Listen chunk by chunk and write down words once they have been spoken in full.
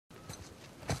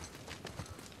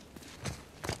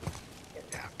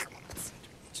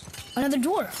Another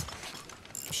dwarf.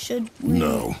 Should we...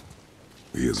 No.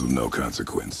 He is of no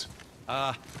consequence.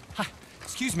 Hi,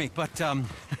 excuse me, but,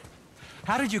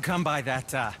 how did you come by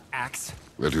that, axe?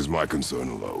 That is my concern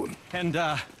alone. And,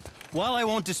 while I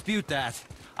won't dispute that,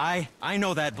 I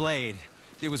know that blade.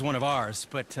 It was one of ours,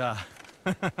 but,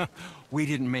 we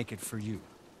didn't make it for you.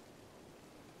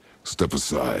 Step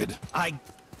aside. I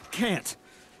can't.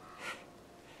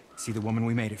 See, the woman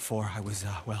we made it for,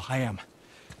 well, I am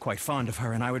quite fond of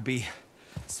her, and I would be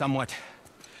somewhat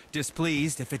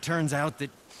displeased if it turns out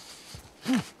that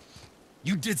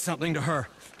you did something to her.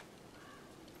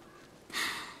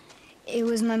 It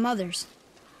was my mother's.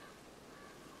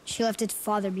 She left its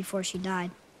father before she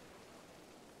died.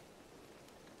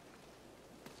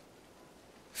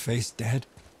 Face dead?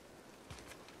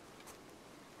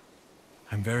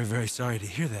 I'm very, very sorry to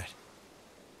hear that.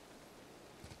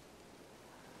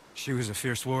 She was a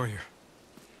fierce warrior.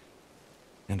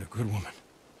 And a good woman.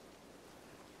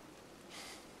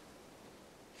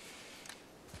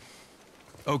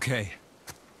 Okay.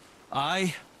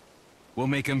 I will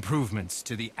make improvements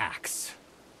to the axe.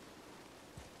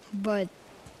 But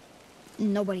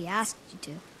nobody asked you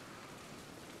to.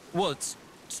 Well, it's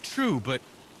true, but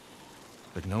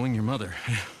knowing your mother,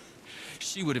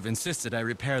 she would have insisted I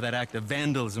repair that act of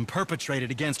vandalism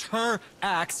perpetrated against her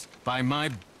axe by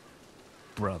my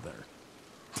brother.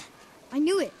 I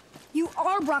knew it. You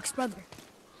are Brock's brother.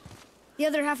 The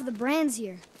other half of the brand's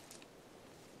here.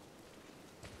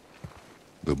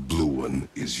 The blue one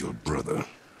is your brother.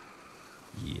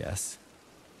 Yes.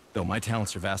 Though my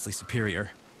talents are vastly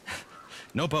superior.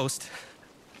 No boast.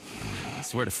 I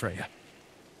swear to Freya.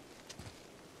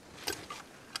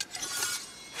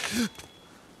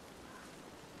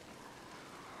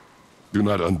 Do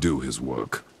not undo his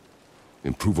work.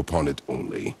 Improve upon it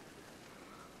only.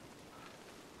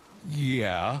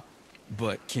 Yeah,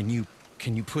 but can you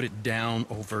put it down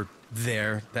over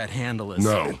there? That handle is...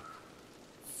 No.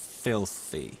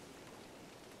 Filthy.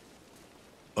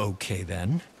 Okay,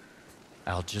 then.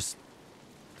 I will just...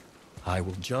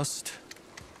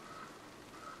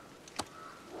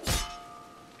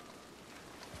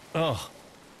 Oh.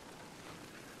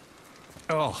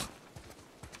 Oh.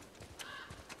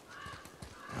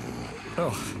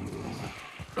 Oh.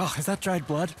 Oh, is that dried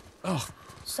blood? Oh.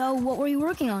 So, what were you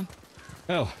working on?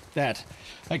 Oh, that.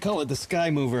 I call it the Sky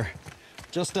Mover.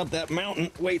 Just up that mountain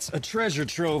waits a treasure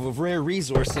trove of rare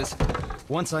resources.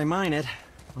 Once I mine it,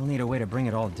 I'll need a way to bring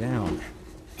it all down.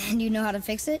 And you know how to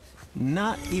fix it?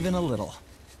 Not even a little.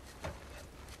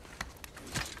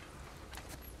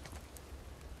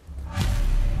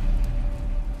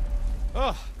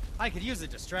 Oh, I could use a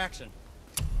distraction.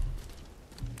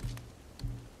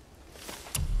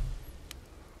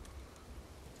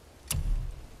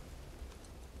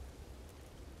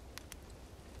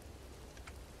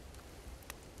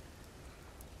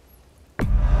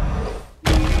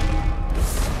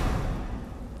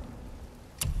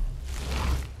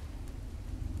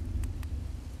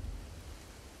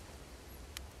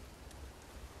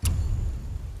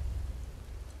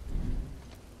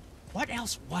 What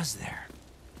else was there?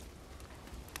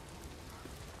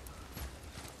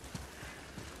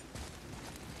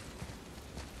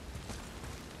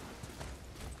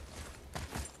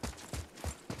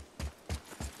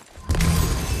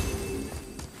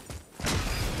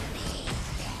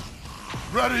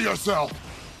 Ready yourself!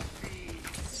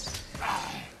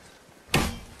 At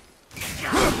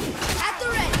the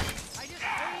ready! I just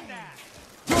cleaned that!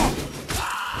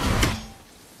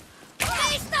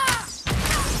 Hey, stop!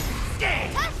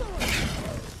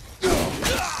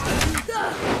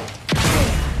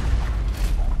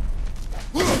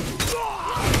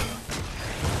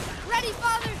 Ready,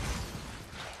 father!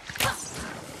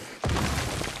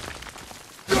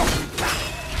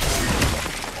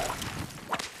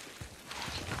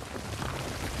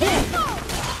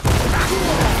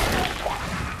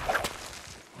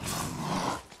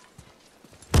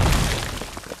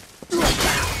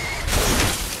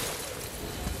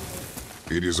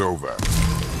 It is over.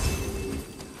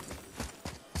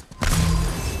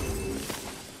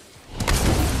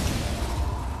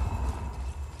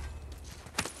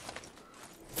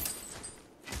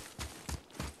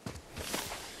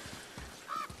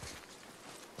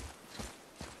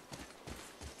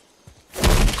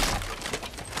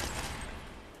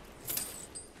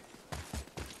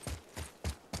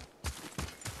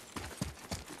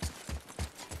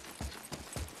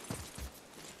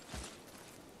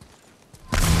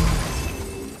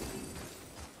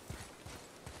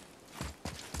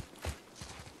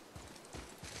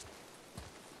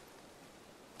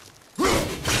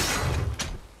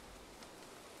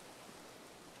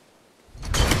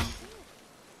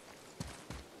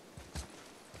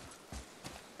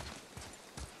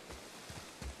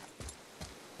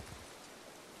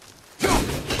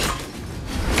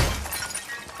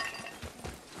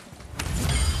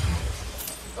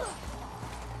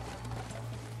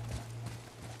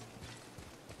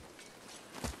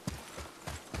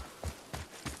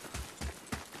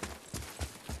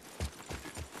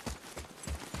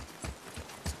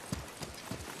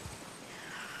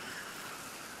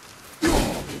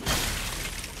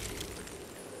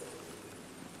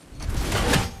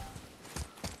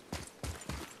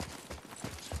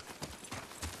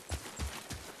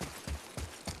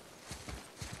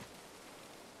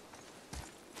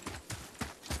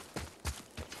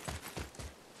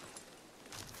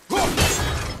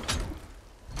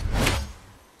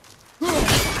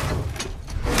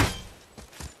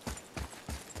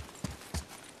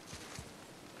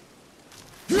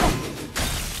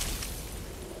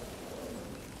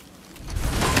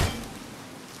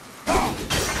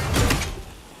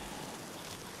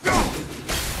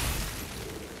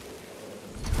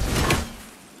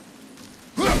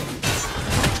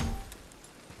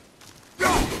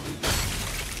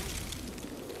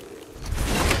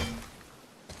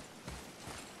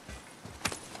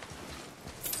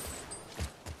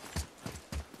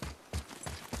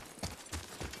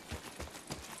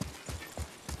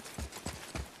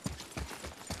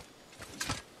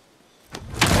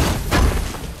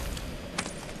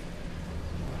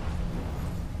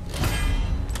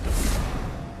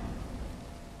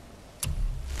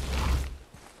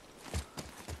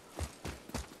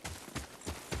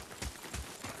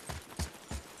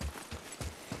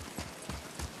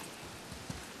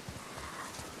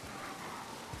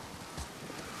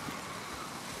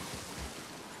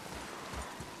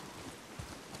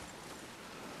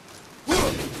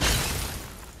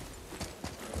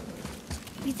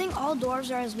 You think all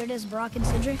dwarves are as good as Brock and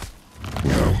Sidra?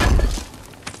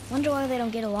 No, Wonder why they don't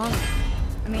get along.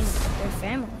 I mean, they're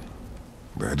family.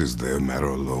 that is their matter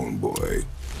alone, boy.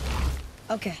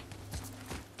 Okay.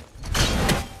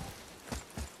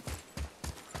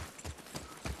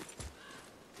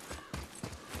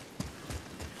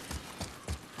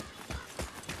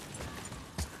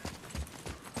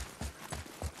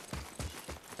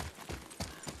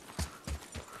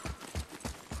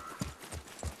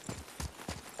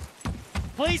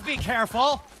 Please be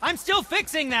careful! I'm still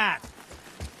fixing that!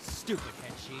 Stupid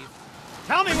head chief.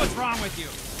 Tell me what's wrong with you!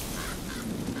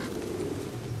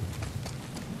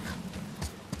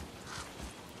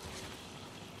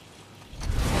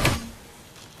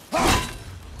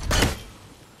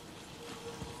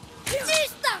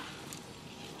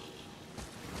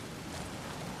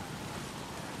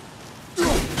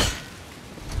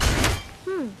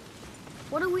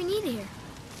 What do we need here?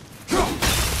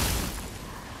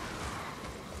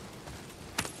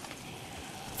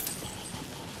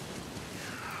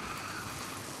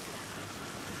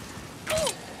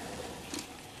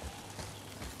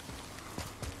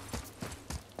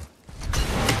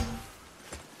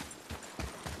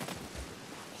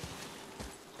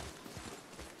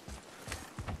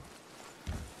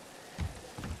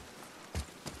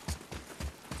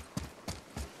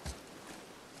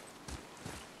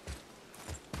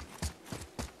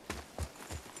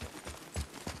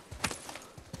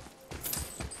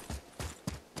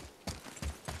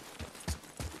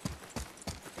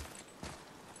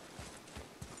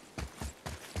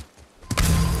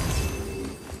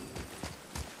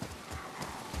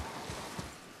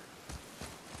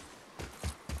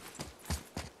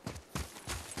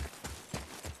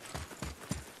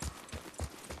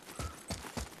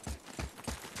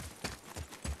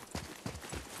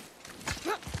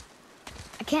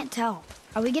 I can't tell.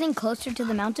 Are we getting closer to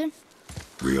the mountain?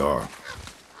 We are.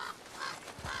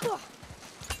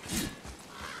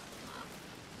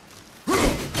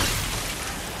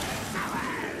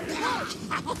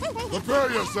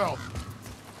 Prepare yourself!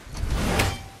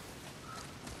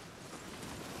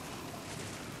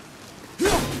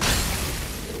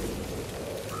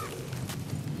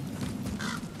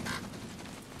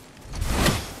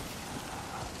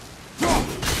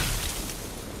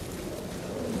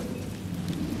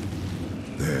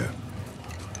 There.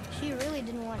 She really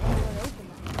didn't want anyone to open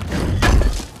that.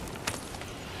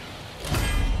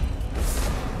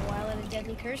 Why let a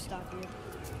deadly curse stop you?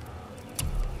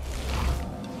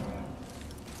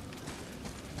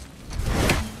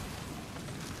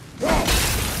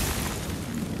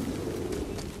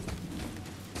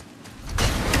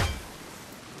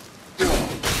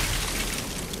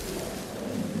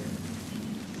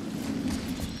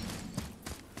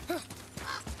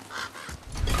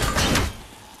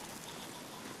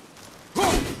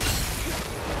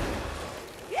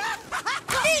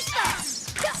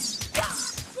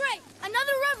 Great!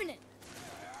 Another revenant!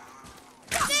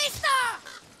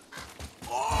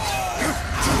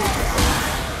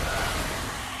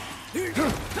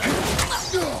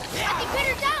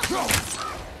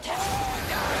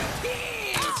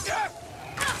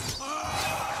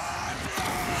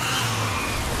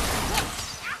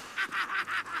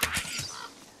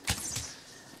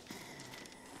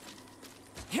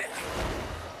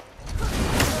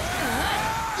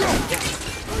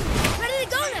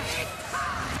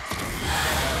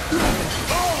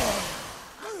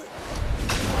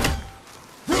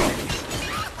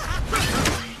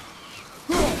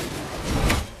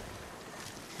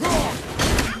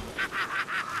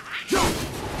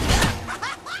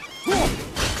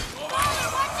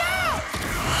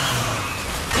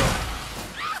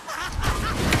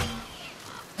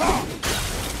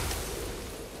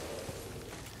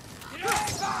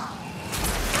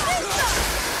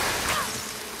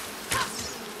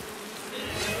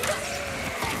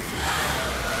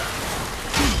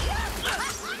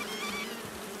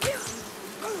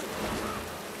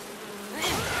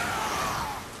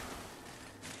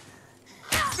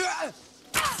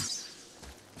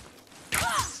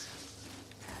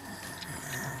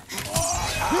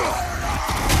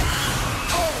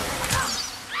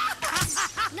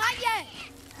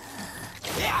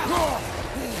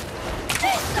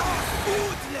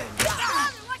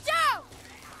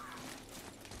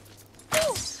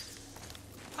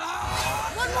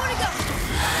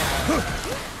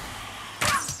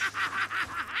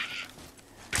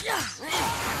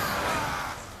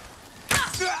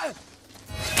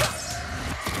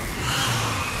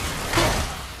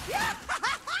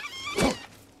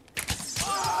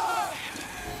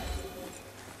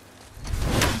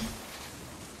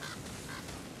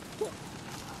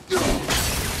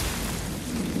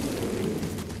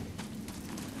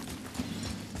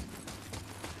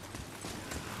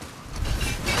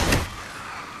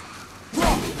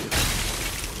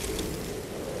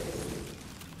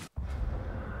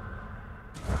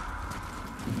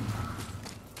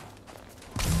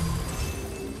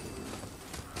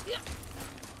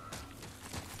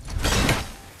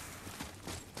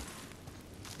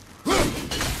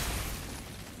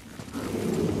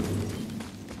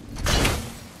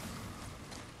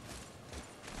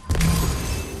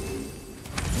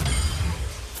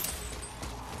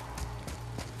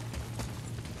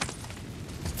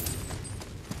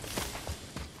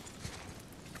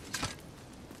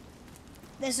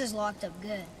 This is locked up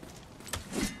good.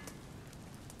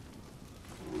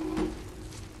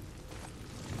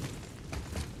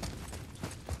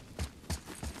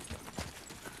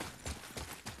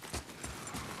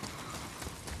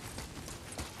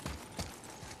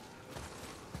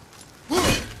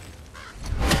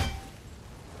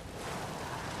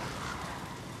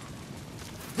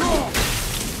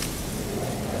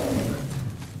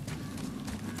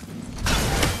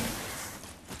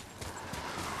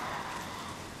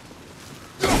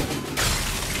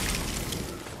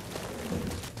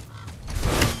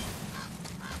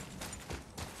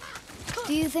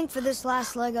 Do you think for this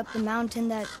last leg up the mountain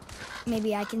that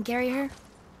maybe I can carry her?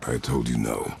 I told you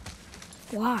no.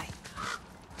 Why?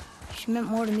 She meant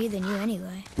more to me than you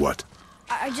anyway. What?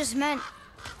 I just meant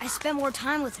I spent more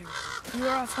time with her. You were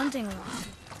off hunting a lot.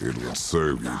 It will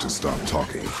serve you to stop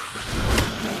talking.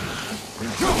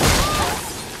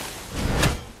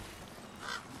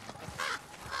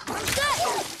 What's that?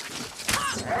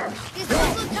 These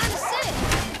guys look kind of sick.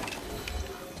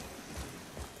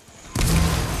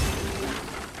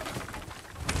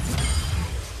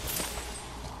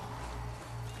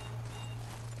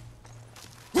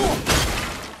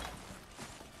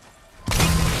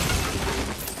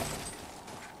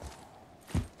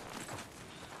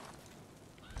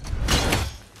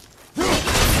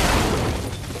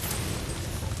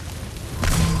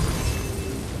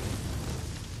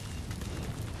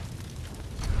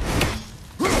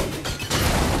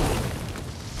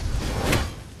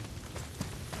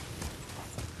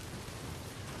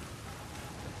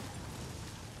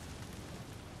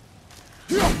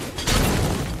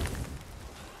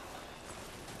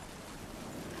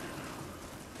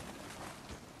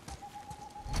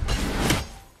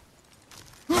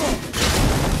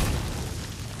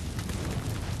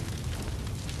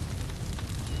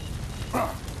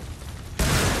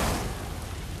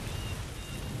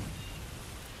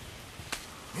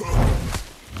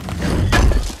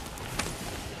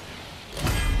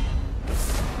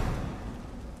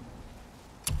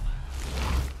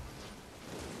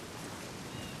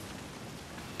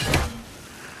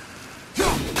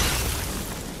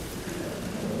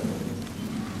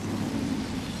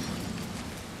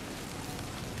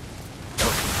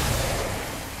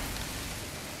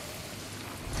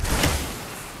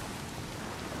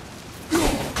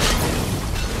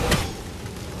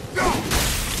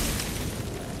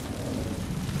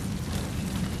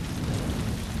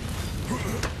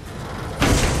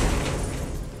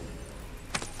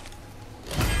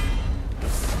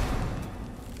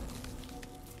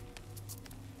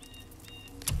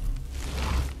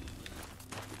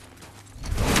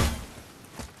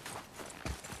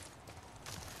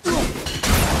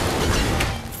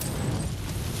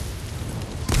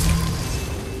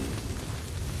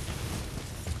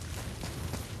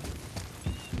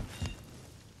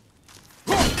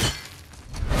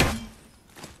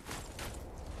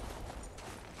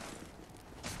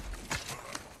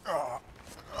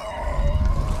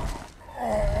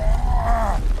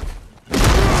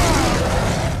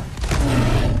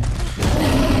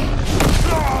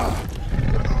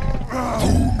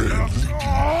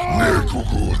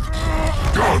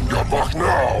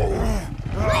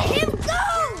 Let him go!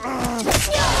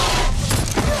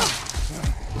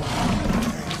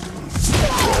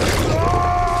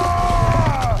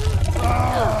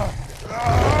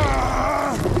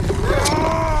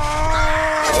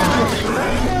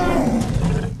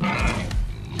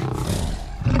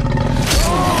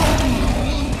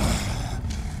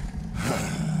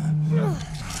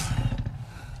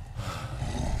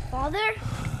 Father?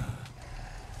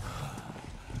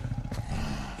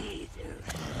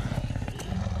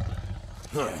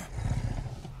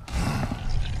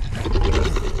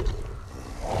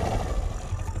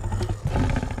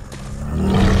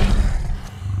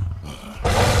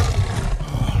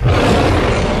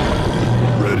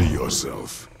 Ready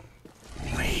yourself.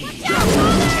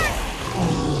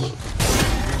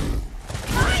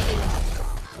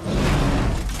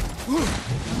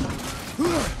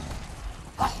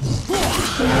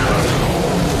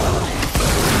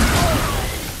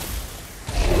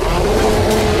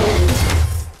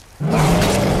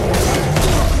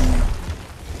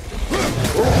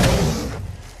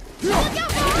 Watch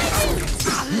out,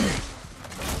 Father!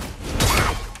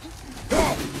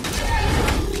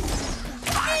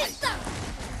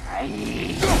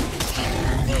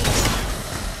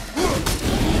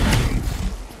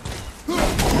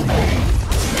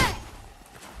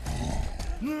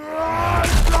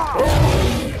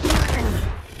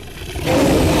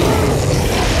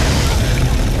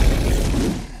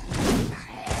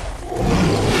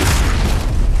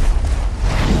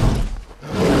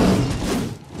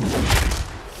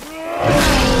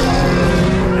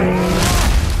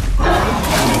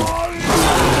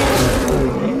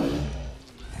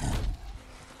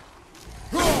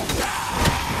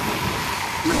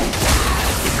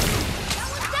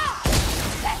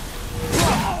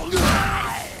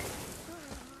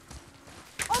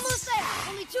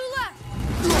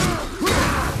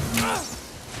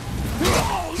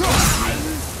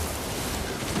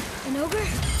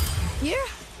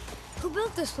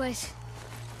 place.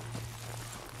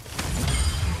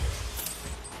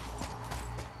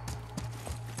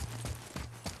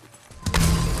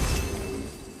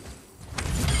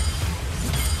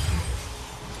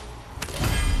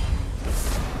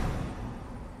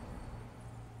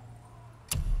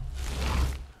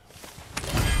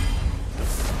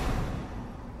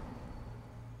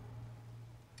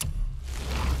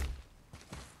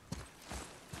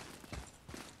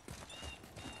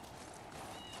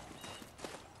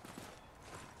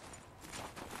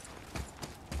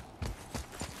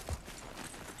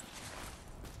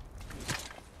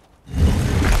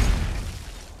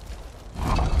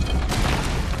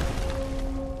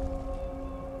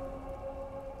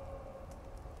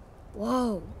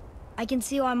 Whoa. I can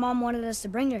see why Mom wanted us to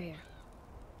bring her here.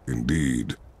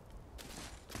 Indeed.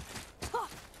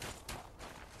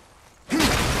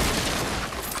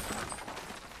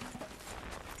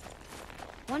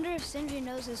 Wonder if Sindri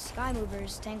knows his sky mover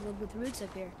is tangled with roots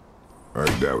up here. I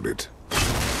doubt it.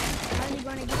 How are you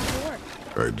going to get it to work?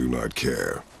 I do not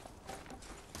care.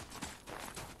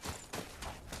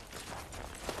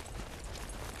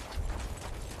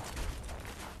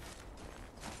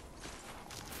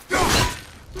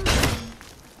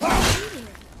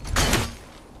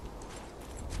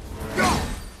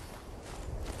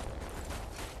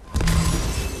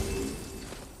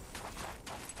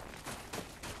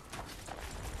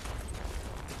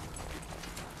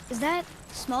 Is that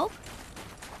smoke?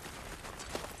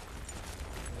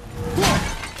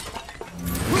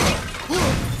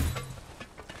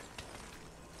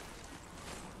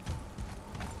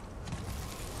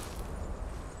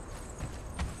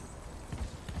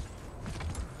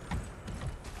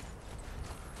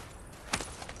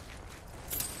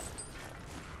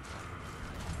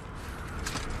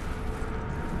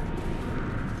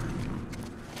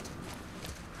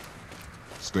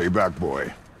 Stay back,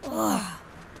 boy. Ugh.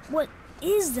 What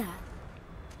is that?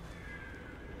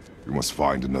 We must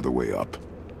find another way up.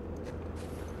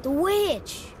 The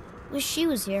witch! Wish she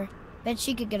was here. Bet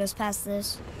she could get us past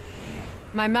this.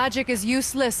 My magic is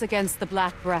useless against the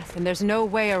Black Breath, and there's no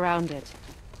way around it.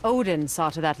 Odin saw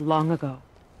to that long ago.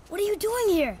 What are you doing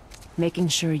here? Making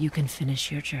sure you can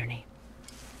finish your journey.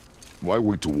 Why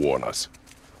wait to warn us?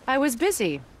 I was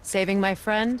busy, saving my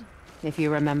friend, if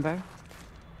you remember.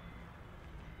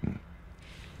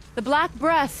 The Black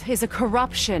Breath is a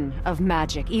corruption of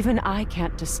magic even I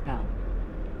can't dispel.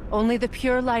 Only the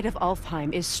pure light of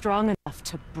Alfheim is strong enough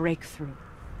to break through.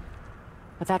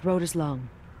 But that road is long.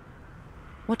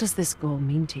 What does this goal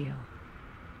mean to you?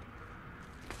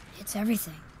 It's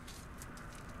everything.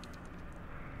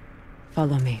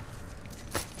 Follow me.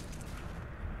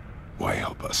 Why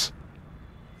help us?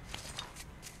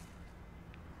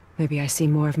 Maybe I see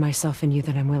more of myself in you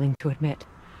than I'm willing to admit.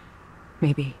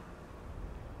 Maybe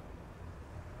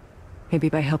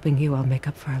by helping you, I'll make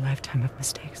up for a lifetime of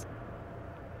mistakes.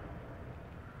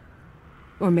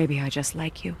 Or maybe I just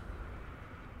like you.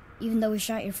 Even though we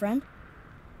shot your friend?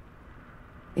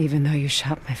 Even though you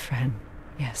shot my friend,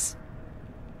 yes.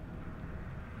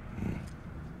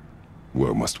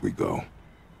 Where must we go?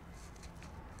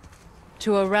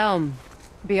 To a realm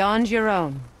beyond your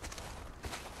own.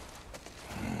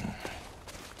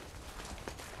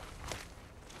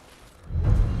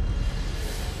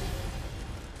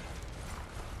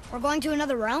 We're going to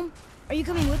another realm? Are you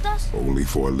coming with us? Only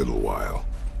for a little while.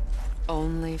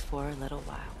 Only for a little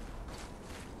while.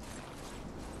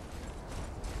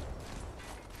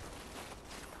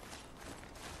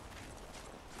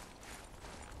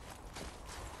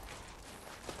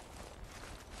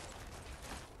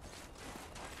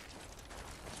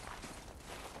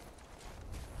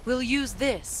 We'll use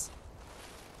this.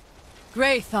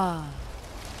 Greythaw.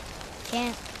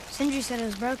 Can't. Sindri said it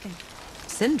was broken.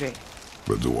 Sindri.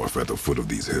 The dwarf at the foot of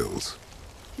these hills.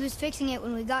 He was fixing it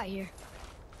when we got here.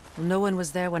 Well, no one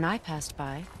was there when I passed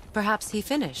by. Perhaps he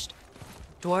finished.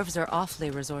 Dwarves are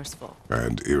awfully resourceful.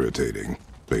 And irritating,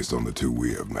 based on the two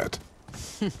we have met.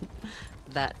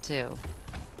 That too.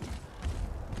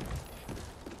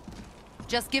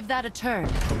 Just give that a turn.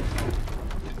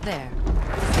 There.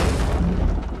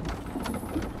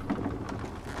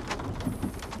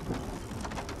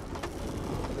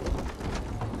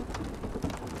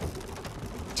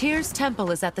 Tyr's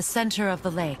temple is at the center of the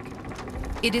lake.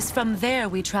 It is from there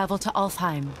we travel to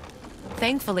Alfheim.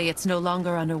 Thankfully, it's no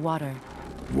longer underwater.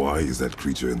 Why is that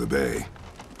creature in the bay?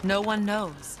 No one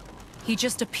knows. He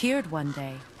just appeared one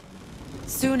day.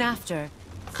 Soon after,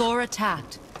 Thor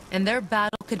attacked, and their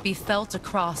battle could be felt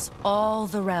across all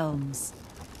the realms.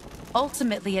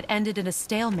 Ultimately, it ended in a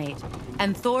stalemate,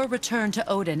 and Thor returned to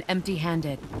Odin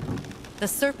empty-handed. The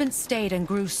serpent stayed and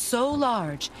grew so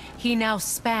large, he now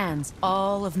spans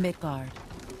all of Midgard.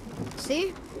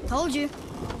 See? Told you.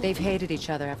 They've hated each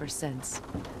other ever since,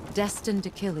 destined to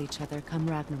kill each other come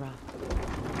Ragnarok.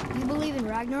 You believe in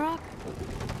Ragnarok?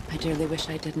 I dearly wish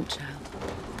I didn't, child.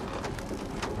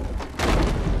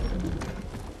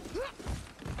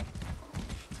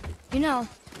 You know,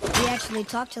 we actually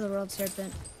talked to the world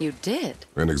serpent. You did?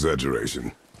 An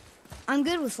exaggeration. I'm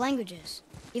good with languages,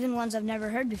 even ones I've never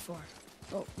heard before.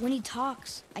 But when he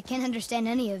talks, I can't understand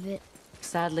any of it.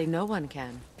 Sadly, no one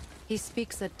can. He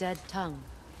speaks a dead tongue.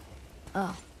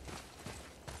 Oh.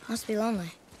 Must be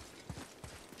lonely.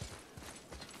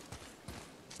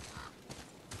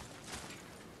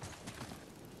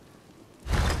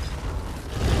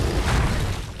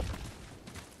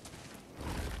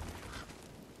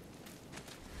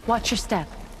 Watch your step.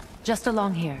 Just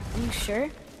along here. Are you sure?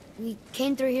 We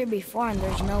came through here before and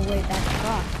there's no way back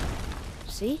across.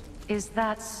 See? Is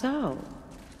that so?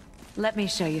 Let me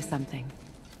show you something.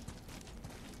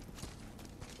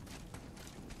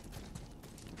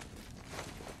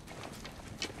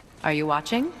 Are you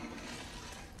watching?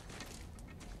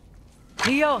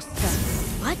 Liosta!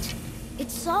 What?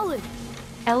 It's solid.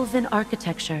 Elven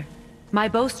architecture. My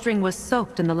bowstring was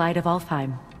soaked in the light of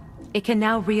Alfheim. It can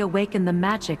now reawaken the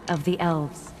magic of the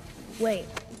elves. Wait,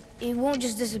 it won't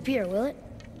just disappear, will it?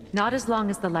 Not as long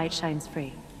as the light shines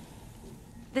free.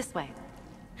 This way.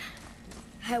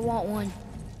 I want one.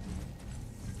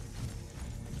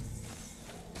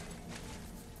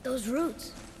 Those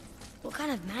roots. What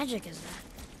kind of magic is that?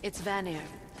 It's Vanir.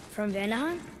 From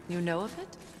Vanaheim? You know of it?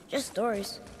 Just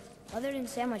stories. Mother didn't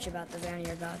say much about the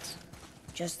Vanir gods.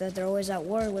 Just that they're always at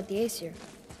war with the Aesir.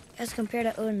 As compared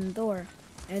to Odin and Thor,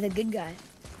 they're the good guys.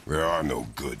 There are no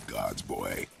good gods,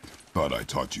 boy. Thought I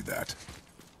taught you that.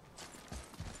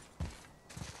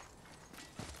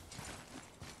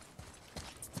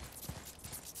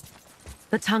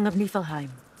 The tongue of Niflheim.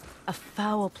 A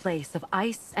foul place of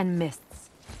ice and mists.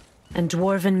 And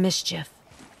dwarven mischief.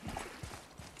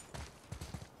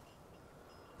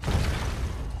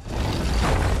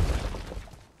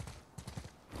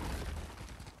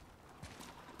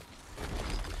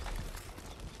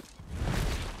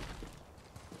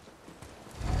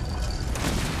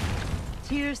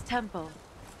 Tyr's temple.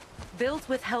 Built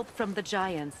with help from the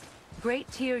giants,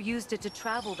 Great Tyr used it to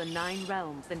travel the 9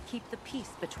 realms and keep the peace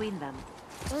between them.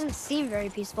 Doesn't seem very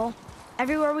peaceful.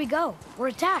 Everywhere we go, we're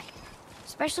attacked.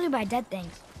 Especially by dead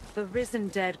things. The risen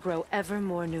dead grow ever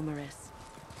more numerous.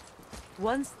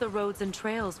 Once the roads and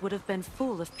trails would have been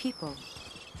full of people.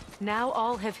 Now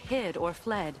all have hid or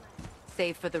fled,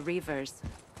 save for the Reavers,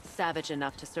 savage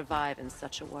enough to survive in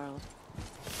such a world.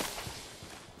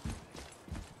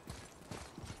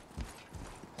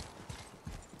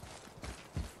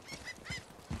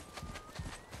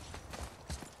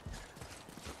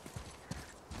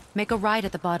 Make a right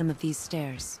at the bottom of these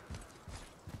stairs.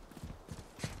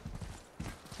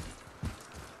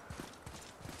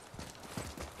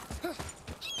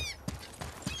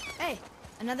 Hey,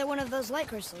 another one of those light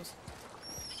crystals.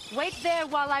 Wait there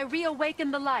while I reawaken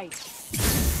the light.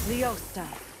 Liosta.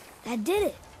 That did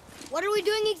it. What are we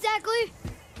doing exactly?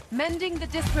 Mending the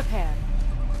disrepair.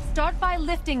 Start by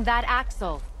lifting that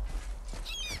axle.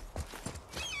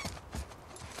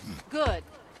 Good.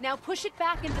 Now push it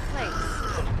back into place.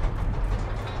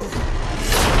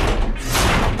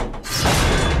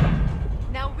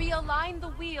 Now realign the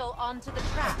wheel onto the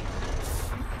track.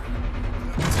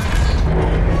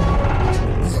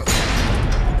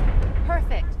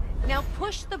 Perfect. Now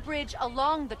push the bridge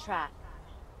along the track.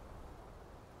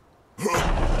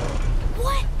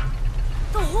 What?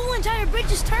 The whole entire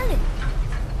bridge is turning.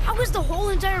 How is the whole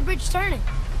entire bridge turning?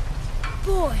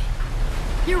 Boy,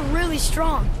 you're really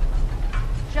strong.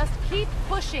 Just keep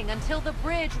pushing until the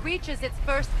bridge reaches its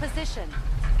first position.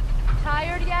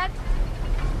 Tired yet?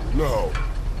 No.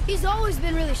 He's always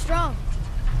been really strong.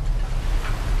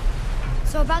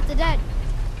 So about the dead.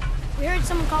 We heard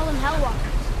someone call them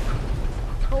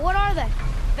Hellwalkers. But what are they?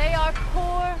 They are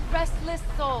poor, restless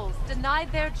souls,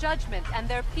 denied their judgment and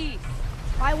their peace.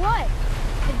 By what?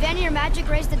 Did Vanir magic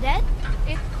raise the dead?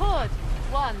 It could,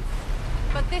 once.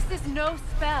 But this is no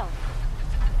spell.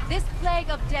 This plague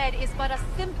of dead is but a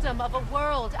symptom of a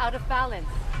world out of balance.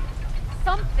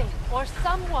 Something or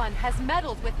someone has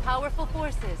meddled with powerful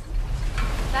forces.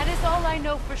 That is all I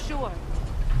know for sure.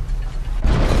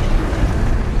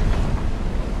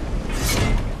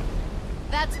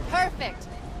 That's perfect.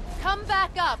 Come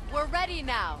back up. We're ready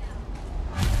now.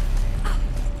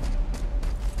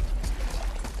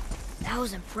 That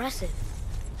was impressive.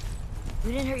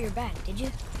 You didn't hurt your back, did you?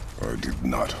 I did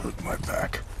not hurt my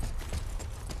back.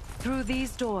 Through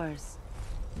these doors,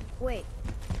 Wait,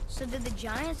 so did the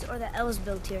Giants or the Elves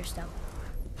build Tearstone?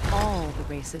 All the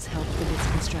races helped with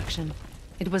its construction.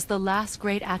 It was the last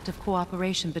great act of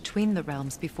cooperation between the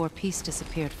realms before peace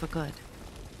disappeared for good.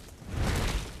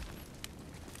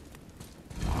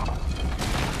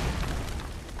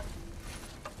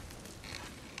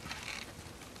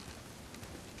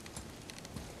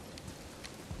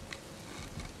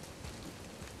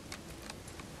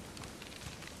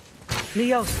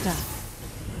 Leosta.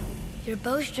 Your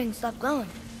bowstring stopped glowing.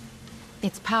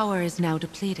 Its power is now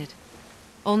depleted.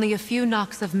 Only a few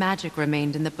knocks of magic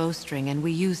remained in the bowstring, and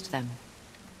we used them.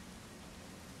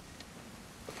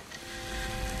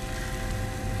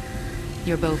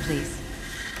 Your bow, please.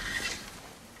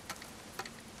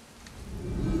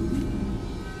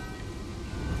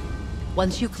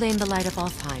 Once you claim the light of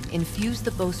Alfheim, infuse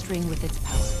the bowstring with its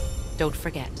power. Don't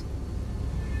forget.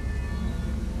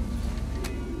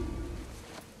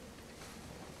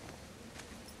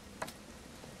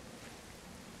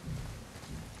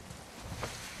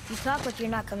 You talk like you're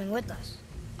not coming with us.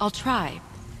 I'll try,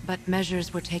 but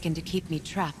measures were taken to keep me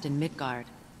trapped in Midgard.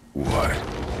 Why?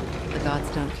 The gods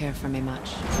don't care for me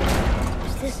much.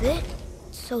 Is this it?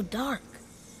 It's so dark.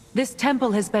 This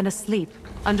temple has been asleep,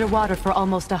 underwater for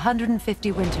almost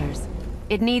 150 winters.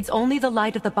 It needs only the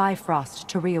light of the Bifrost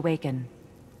to reawaken.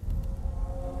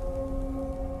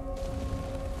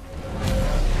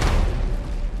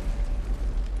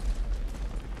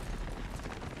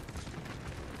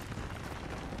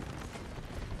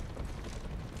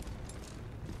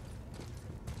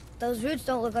 Those roots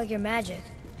don't look like your magic.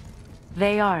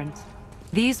 They aren't.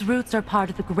 These roots are part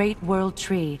of the Great World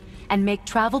Tree, and make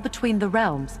travel between the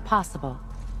realms possible.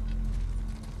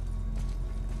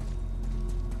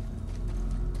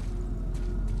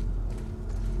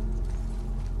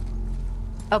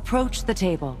 Approach the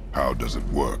table. How does it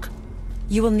work?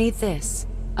 You will need this,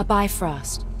 a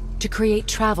Bifrost, to create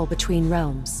travel between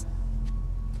realms.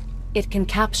 It can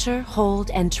capture, hold,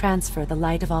 and transfer the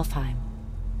light of Alfheim.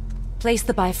 Place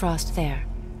the Bifrost there.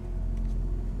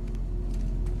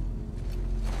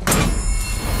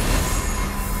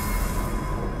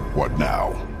 What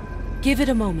now? Give it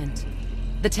a moment.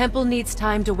 The temple needs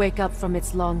time to wake up from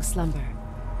its long slumber.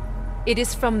 It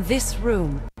is from this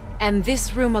room, and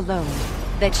this room alone,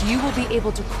 that you will be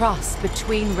able to cross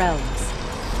between realms.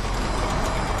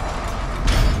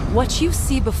 What you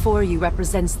see before you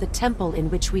represents the temple in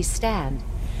which we stand,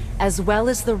 as well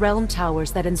as the realm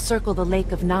towers that encircle the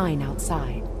Lake of Nine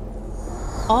outside.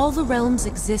 All the realms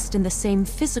exist in the same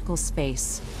physical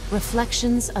space,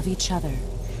 reflections of each other.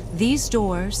 These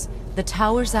doors, the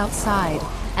towers outside,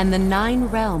 and the 9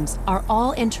 realms are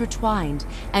all intertwined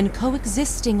and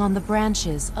coexisting on the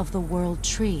branches of the World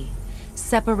Tree,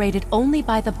 separated only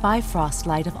by the Bifrost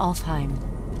light of Alfheim.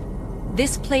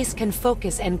 This place can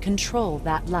focus and control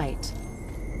that light.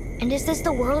 And is this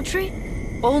the World Tree?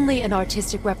 Only an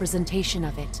artistic representation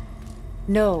of it.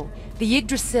 No, the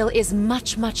Yggdrasil is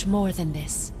much, much more than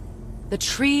this. The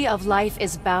Tree of Life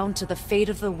is bound to the fate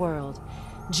of the world,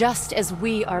 just as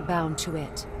we are bound to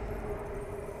it.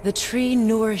 The tree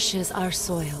nourishes our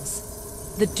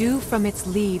soils. The dew from its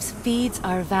leaves feeds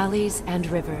our valleys and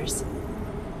rivers.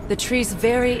 The tree's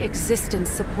very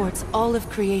existence supports all of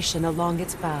creation along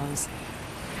its boughs.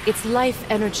 Its life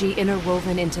energy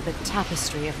interwoven into the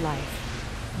tapestry of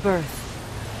life. Birth,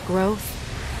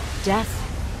 growth, death,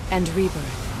 and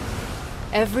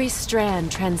rebirth. Every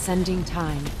strand transcending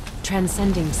time,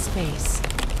 transcending space.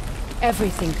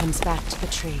 Everything comes back to the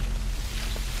tree.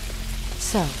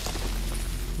 So,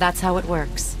 that's how it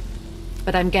works.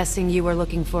 But I'm guessing you were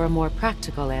looking for a more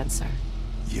practical answer.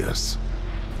 Yes.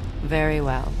 Very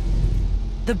well.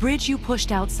 The bridge you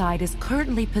pushed outside is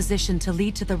currently positioned to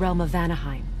lead to the realm of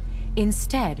Vanaheim.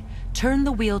 Instead, turn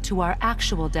the wheel to our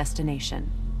actual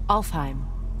destination, Alfheim.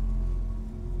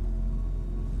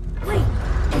 Wait,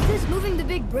 is this moving the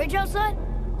big bridge outside?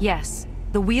 Yes.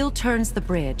 The wheel turns the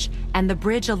bridge, and the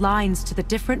bridge aligns to the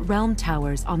different realm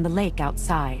towers on the lake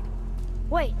outside.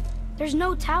 Wait, there's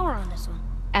no tower on this one.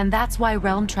 And that's why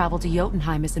realm travel to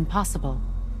Jotunheim is impossible.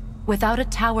 Without a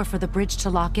tower for the bridge to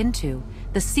lock into,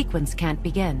 the sequence can't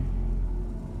begin.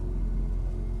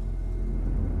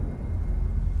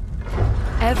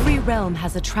 Every realm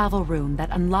has a travel rune that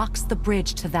unlocks the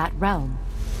bridge to that realm.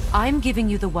 I'm giving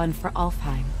you the one for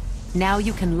Alfheim. Now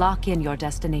you can lock in your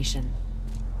destination.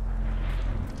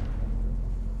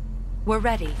 We're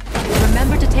ready.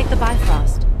 Remember to take the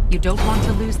Bifrost. You don't want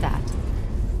to lose that.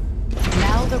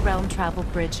 Now the realm travel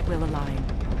bridge will align,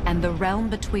 and the realm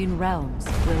between realms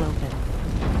will open.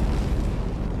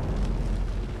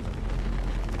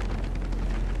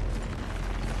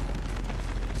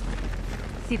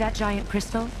 See that giant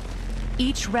crystal?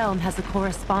 Each realm has a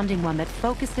corresponding one that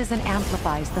focuses and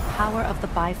amplifies the power of the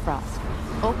Bifrost,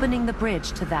 opening the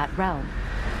bridge to that realm.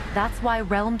 That's why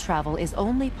realm travel is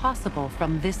only possible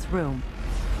from this room.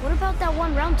 What about that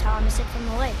one realm tower missing from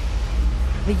the lake?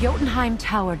 The Jotunheim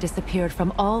Tower disappeared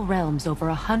from all realms over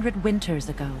 100 winters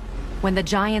ago, when the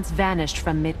giants vanished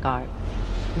from Midgard.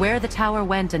 Where the tower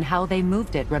went and how they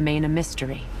moved it remain a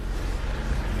mystery.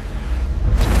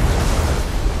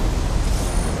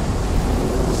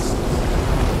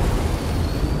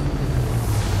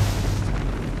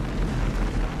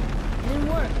 It didn't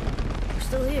work. We're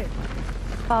still here.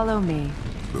 Follow me.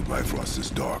 The Bifrost is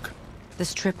dark.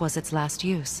 This trip was its last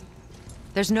use.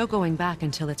 There's no going back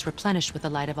until it's replenished with the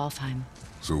light of Alfheim.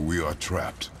 So we are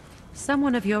trapped.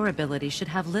 Someone of your ability should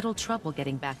have little trouble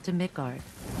getting back to Midgard.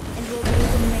 And we'll be able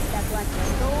to make that black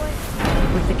flame go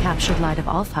away? With the captured light of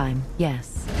Alfheim,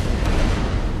 yes.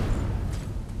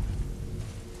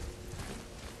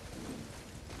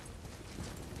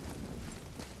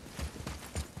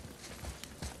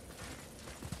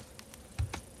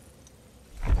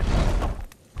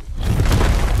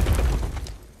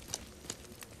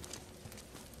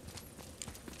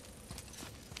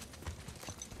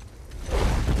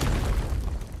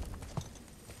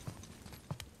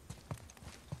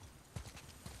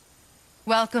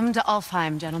 Welcome to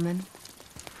Alfheim, gentlemen.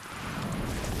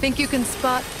 Think you can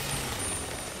spot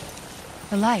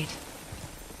the light?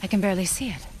 I can barely see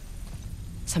it.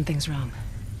 Something's wrong.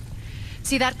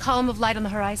 See that column of light on the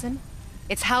horizon?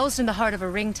 It's housed in the heart of a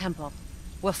ring temple.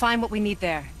 We'll find what we need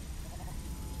there.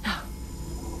 No.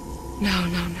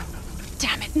 No.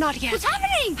 Damn it, not yet. What's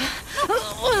happening?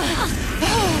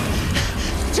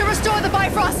 To restore the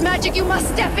Bifrost magic, you must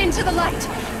step into the light.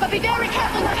 But be very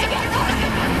careful not to get caught.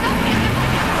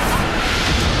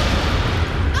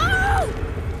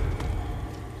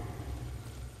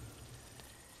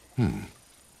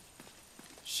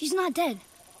 She's not dead.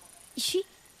 Is she?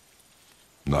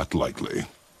 Not likely.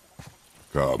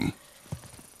 Come.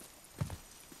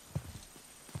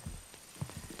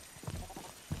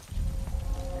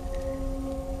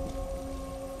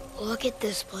 Look at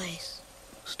this place.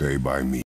 Stay by me.